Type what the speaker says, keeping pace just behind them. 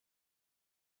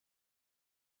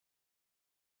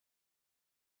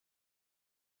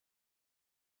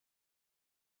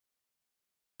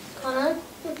Connor.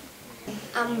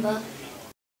 Amber.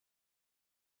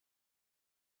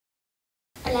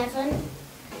 11.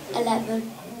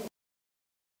 11.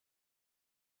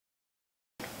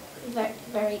 Very,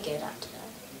 very good actor.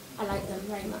 I like them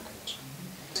very much.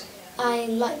 I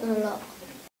like them a lot.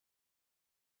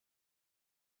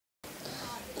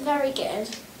 Very good.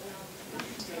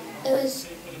 It was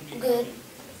good.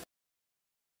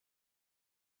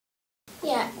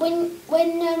 Yeah, when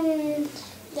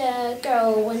the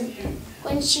girl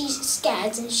when she's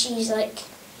scared and she's like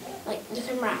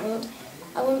looking around,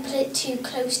 I wouldn't put it too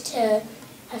close to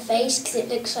her face because it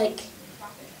looks like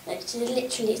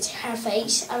literally it's her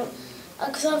face.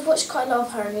 Because I've watched quite a lot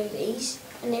of horror movies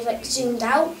and they've like zoomed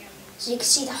out so you can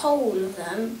see the whole of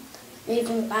them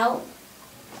moving about.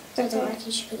 So I don't reckon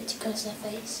you should put it too close to their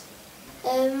face.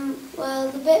 Well,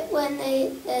 the bit when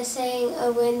they're saying,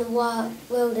 oh, we're in the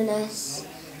wilderness,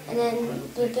 and then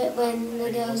the bit when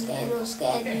the girl's getting all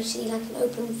scared, you see like an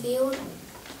open field.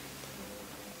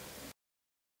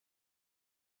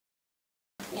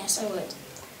 Yes, I would.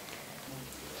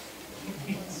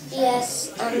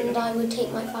 Yes, and I would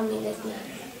take my family with me.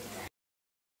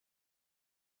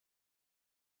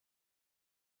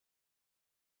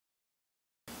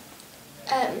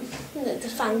 The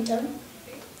Phantom.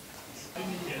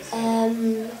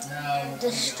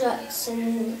 The Struts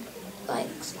and like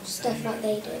stuff like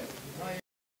they do.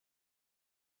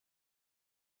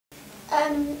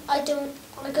 I don't.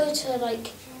 I go to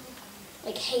like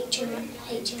H&M and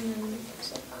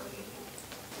things like that.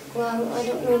 Well, I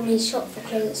don't normally shop for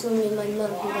clothes. It's normally my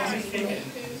mum who does it for me.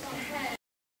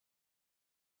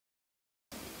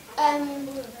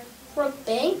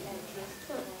 Rugby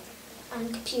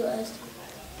and computers.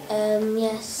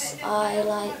 Yes, I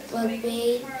like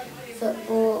rugby,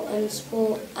 football and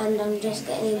sport, and I'm just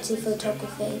getting into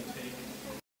photography.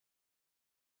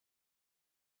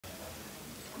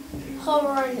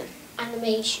 Horror and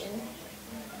animation.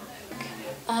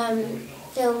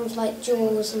 Films like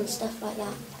Jaws and stuff like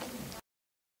that.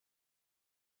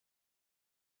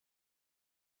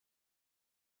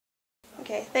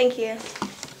 Okay, thank you.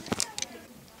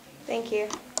 Thank you.